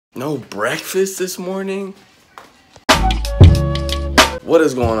No breakfast this morning? What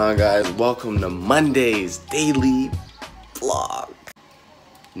is going on, guys? Welcome to Monday's daily vlog.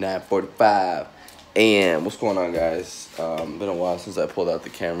 9:45 a.m. What's going on, guys? Been a while since I pulled out the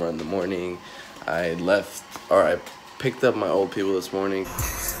camera in the morning. I picked up my old people this morning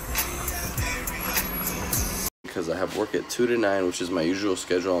because I have work at 2 to 9, which is my usual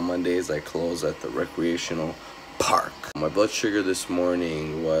schedule on Mondays. I close at the recreational park. My blood sugar this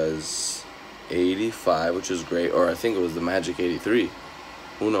morning was 85, which is great, or I think it was the magic 83.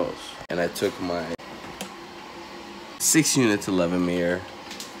 Who knows? And I took my 6 units 11 mere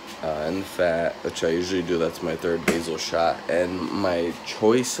and fat, which I usually do. That's my third basal shot. And my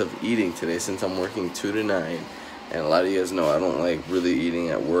choice of eating today, since I'm working 2 to 9, and a lot of you guys know I don't like really eating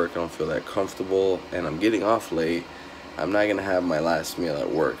at work. I don't feel that comfortable, and I'm getting off late. I'm not gonna have my last meal at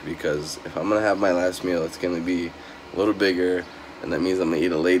work, because if I'm gonna have my last meal, it's gonna be a little bigger, and that means I'm gonna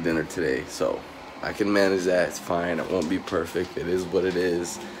eat a late dinner today. So I can manage that. It's fine. It won't be perfect. It is what it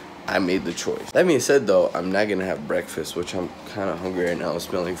is. I made the choice. That being said, though, I'm not gonna have breakfast, which I'm kind of hungry right now. I'm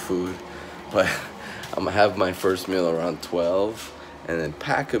smelling food, but I'm gonna have my first meal around 12, and then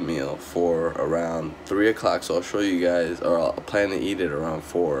pack a meal for around 3 o'clock. So I'll show you guys, or I'll plan to eat it around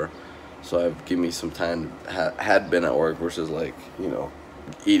 4. So I've given me some time, had been at work versus, like, you know,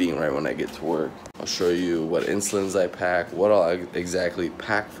 eating right when I get to work. I'll show you what insulins I pack, what I'll exactly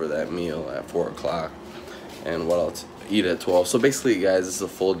pack for that meal at 4 o'clock, and what I'll eat at 12. So basically, guys, this is a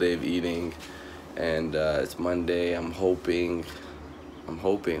full day of eating, and it's Monday. I'm hoping, why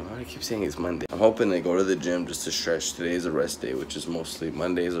do I keep saying it's Monday? I'm hoping to go to the gym just to stretch. Today's a rest day, which is mostly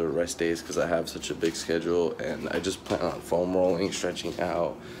Mondays are rest days because I have such a big schedule, and I just plan on foam rolling, stretching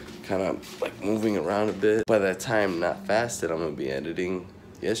out, kind of like moving around a bit. By that time, not fasted, I'm gonna be editing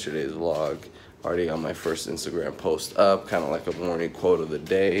yesterday's vlog. Already got my first Instagram post up, kind of like a morning quote of the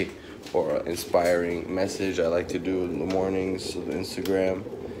day or an inspiring message I like to do in the mornings of Instagram,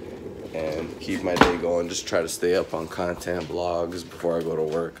 and keep my day going. Just try to stay up on content, vlogs before I go to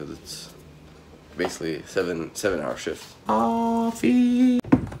work, because it's basically 7-hour shift. Coffee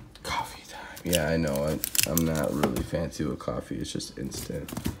time. Yeah, I know. I'm not really fancy with coffee. It's just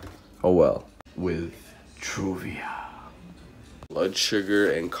instant. Oh well. With Truvia. Blood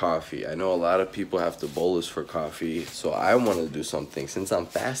sugar and coffee. I know a lot of people have to bolus for coffee, so I want to do something. Since I'm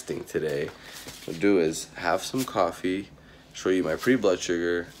fasting today, what I'll do is have some coffee, show you my pre-blood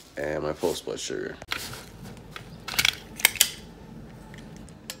sugar and my post-blood sugar.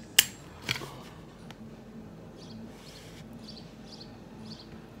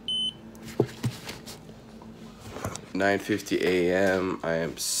 (9:50 a.m.) I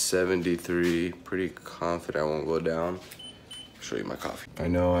am 73. Pretty confident I won't go down. Show you my coffee. I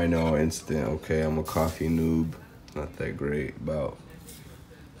know, instant. Okay, I'm a coffee noob. Not that great. About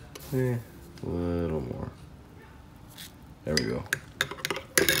a little more. There we go.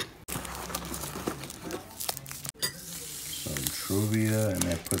 Some Truvia, and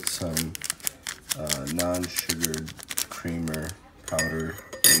I put some non-sugared creamer powder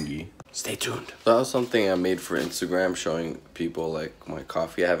thingy. Stay tuned. That was something I made for Instagram, showing people like my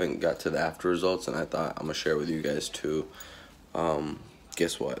coffee. I haven't got to the after results, and I thought I'm gonna share with you guys too.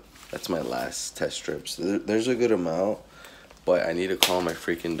 Guess what? That's my last test strips. There's a good amount, but I need to call my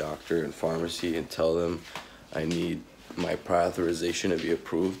freaking doctor and pharmacy and tell them I need my prior authorization to be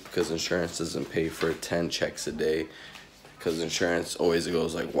approved, because insurance doesn't pay for 10 checks a day. Because insurance always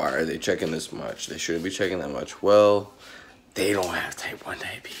goes like, why are they checking this much? They shouldn't be checking that much. Well, they don't have type 1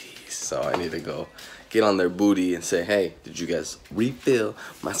 diabetes, so I need to go get on their booty and say, hey, did you guys refill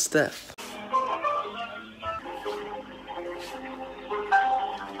my stuff?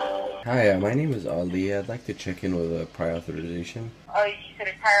 Hi, my name is Ali. I'd like to check in with a prior authorization. Oh, you said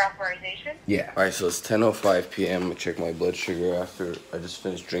a prior authorization? Yeah. Alright, so it's 10:05 p.m. I check my blood sugar after I just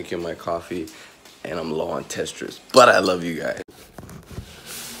finished drinking my coffee, and I'm low on test strips. But I love you guys.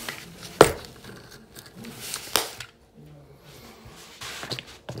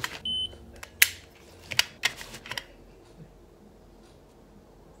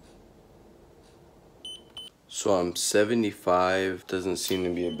 So I'm 75, doesn't seem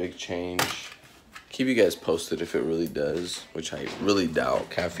to be a big change. Keep you guys posted if it really does, which I really doubt.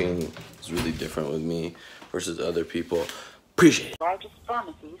 Caffeine is really different with me versus other people. Appreciate it. Largest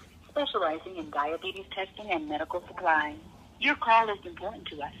pharmacies specializing in diabetes testing and medical supplies. Your call is important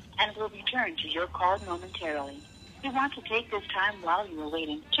to us and will return to your call momentarily. We want to take this time while you are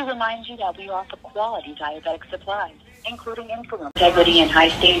waiting to remind you that we offer quality diabetic supplies, including insulin, integrity, and high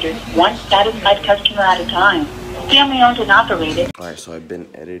standards, one satisfied customer at a time. Family owned and operated. Alright, so I've been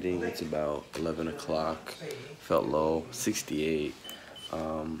editing. It's about 11 o'clock. Felt low, 68.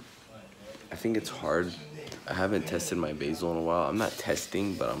 I think it's hard. I haven't tested my basal in a while. I'm not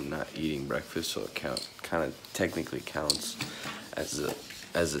testing, but I'm not eating breakfast, so it kind of technically counts as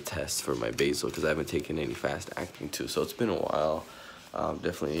a test for my basal because I haven't taken any fast acting too. So it's been a while.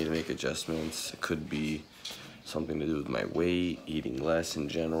 Definitely need to make adjustments. It could be something to do with my weight, eating less in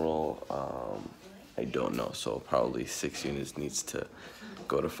general. I don't know. So probably 6 units needs to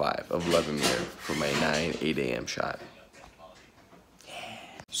go to 5 of Levemir for my 8 a.m. shot.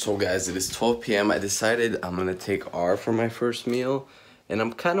 So guys, it is 12 p.m. I decided I'm gonna take R for my first meal, and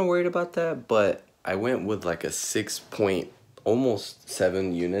I'm kind of worried about that, but I went with like a 6 point, almost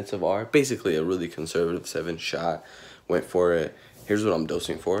 7 units of R, basically a really conservative 7 shot. Went for it. Here's what I'm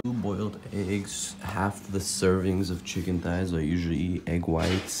dosing for. 2 boiled eggs, half the servings of chicken thighs I usually eat, egg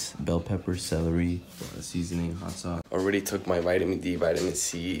whites, bell pepper, celery, seasoning, hot sauce. Already took my vitamin D, vitamin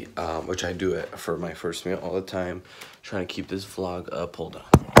C, which I do it for my first meal all the time. Trying to keep this vlog up. Hold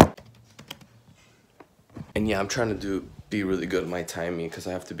on. And yeah, I'm trying to be really good at my timing because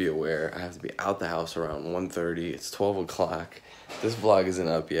I have to be aware. I have to be out the house around 1:30. It's 12 o'clock. This vlog isn't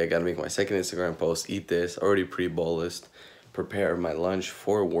up yet. I gotta make my second Instagram post, eat this, already pre-bolused, prepare my lunch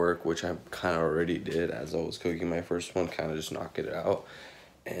for work, which I kind of already did as I was cooking my first one, kind of just knocking it out.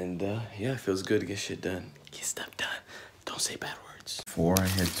 And yeah, it feels good to get shit done. Get stuff done. Don't say bad words. Before I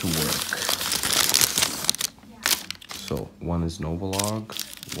head to work. So one is Novolog,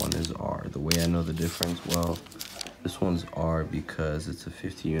 one is R. The way I know the difference, well, this one's R because it's a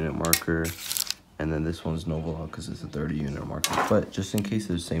 50 unit marker, and then this one's Novolog because it's a 30 unit marker. But just in case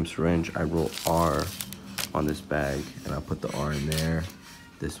they're the same syringe, I wrote R on this bag, and I'll put the R in there.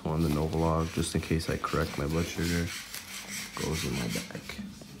 This one, the Novolog, just in case I correct my blood sugar, goes in my bag.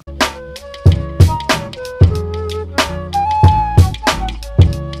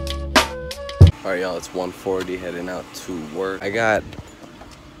 All right, y'all, it's 1:40, heading out to work. I got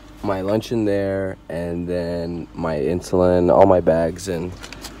my lunch in there, and then my insulin, all my bags, and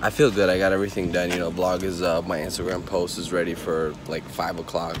I feel good. I got everything done. You know, vlog is up, my Instagram post is ready for like 5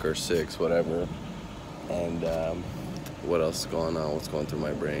 o'clock or 6, whatever. And what else is going on? What's going through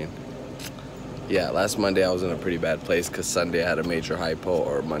my brain? Yeah, last Monday I was in a pretty bad place because Sunday I had a major hypo,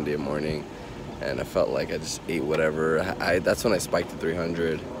 or Monday morning, and I felt like I just ate whatever. That's when I spiked to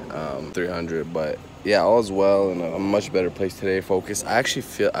 300, but yeah, all's well, and I'm in a much better place today. Focus. I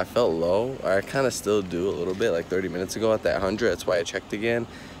felt low, or I kind of still do a little bit, like 30 minutes ago at that 100. That's why I checked again,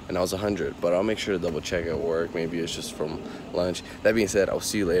 and I was 100. But I'll make sure to double check at work. Maybe it's just from lunch. That being said, I'll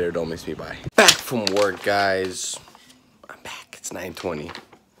see you later. Don't miss me. Bye. Back from work, guys. I'm back. It's 9:20.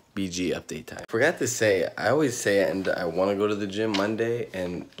 BG update time. Forgot to say, I always say, and I want to go to the gym Monday,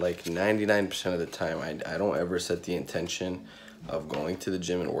 and like 99% of the time, I don't ever set the intention of going to the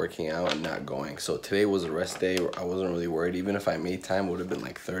gym and working out and not going. So today was a rest day. I wasn't really worried. Even if I made time, it would have been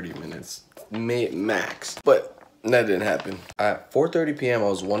like 30 minutes max. But that didn't happen. At 4:30 p.m. I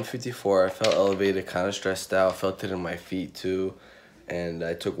was 154. I felt elevated, kind of stressed out. Felt it in my feet too. And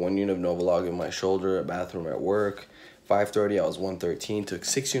I took 1 unit of Novolog in my shoulder, a bathroom at work. 5:30 I was 113. Took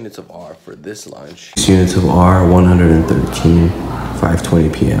 6 units of R for this lunch. 6 units of R, 113.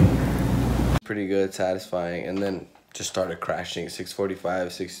 5:20 p.m. Pretty good, satisfying. And then just started crashing.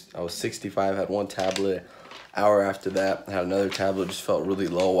 6:45, I was 65, had 1 tablet. Hour after that, I had another tablet, just felt really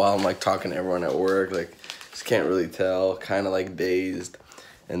low while I'm like talking to everyone at work. Like, just can't really tell, kind of like dazed.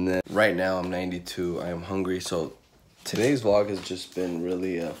 And then right now I'm 92, I am hungry. So today's vlog has just been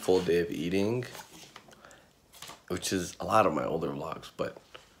really a full day of eating, which is a lot of my older vlogs, but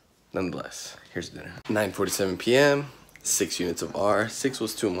nonetheless, here's dinner. 9:47 p.m., 6 units of R. 6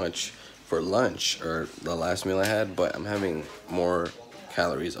 was too much for lunch, or the last meal I had, but I'm having more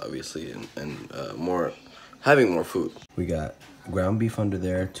calories, obviously, and having more food. We got ground beef under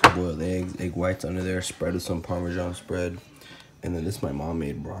there, 2 boiled eggs, egg whites under there, spread with some Parmesan spread, and then this my mom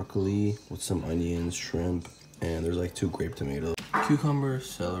made broccoli with some onions, shrimp, and there's like 2 grape tomatoes, cucumber,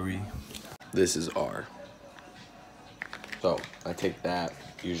 celery. This is R. So I take that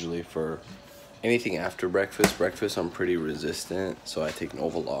usually for anything after breakfast. Breakfast, I'm pretty resistant, so I take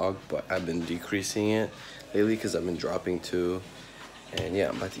Novolog, but I've been decreasing it lately because I've been dropping too. And yeah,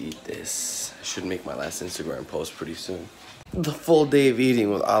 I'm about to eat this. I should make my last Instagram post pretty soon. The full day of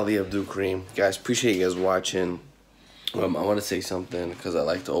eating with Ali ABDUL-Kareem. Guys, appreciate you guys watching. I want to say something because I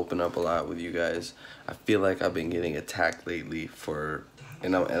like to open up a lot with you guys. I feel like I've been getting attacked lately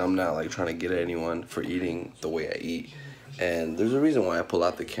and I'm not like trying to get at anyone for eating the way I eat. And there's a reason why I pull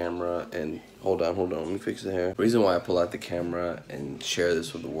out the camera and hold on, let me fix the hair. The reason why I pull out the camera and share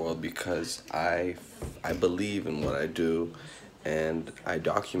this with the world, because I believe in what I do, and I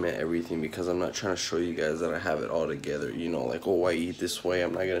document everything because I'm not trying to show you guys that I have it all together, you know, like, oh, I eat this way.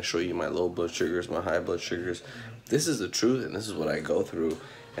 I'm not going to show you my low blood sugars, my high blood sugars. This is the truth, and this is what I go through,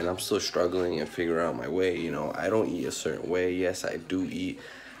 and I'm still struggling and figuring out my way. You know, I don't eat a certain way. Yes, I do eat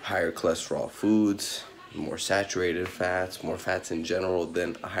higher cholesterol foods, more saturated fats, more fats in general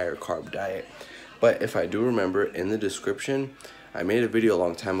than a higher carb diet. But if I do remember, in the description, I made a video a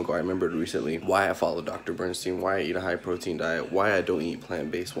long time ago, I remembered recently, why I follow Dr. Bernstein, why I eat a high protein diet, why I don't eat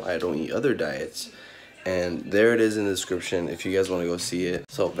plant-based, why I don't eat other diets. And there it is in the description if you guys want to go see it.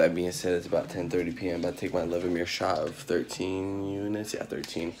 So that being said, it's about 10:30 p.m. I'm about to take my 11-meal shot of 13 units. Yeah,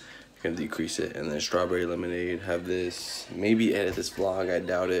 13. I'm going to decrease it. And then strawberry lemonade, have this, maybe edit this vlog, I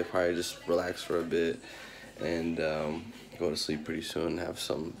doubt it. Probably just relax for a bit. And go to sleep pretty soon, have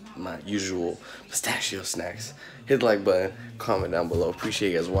some my usual pistachio snacks. Hit the like button, comment down below.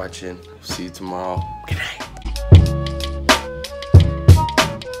 Appreciate you guys watching. See you tomorrow. Good night.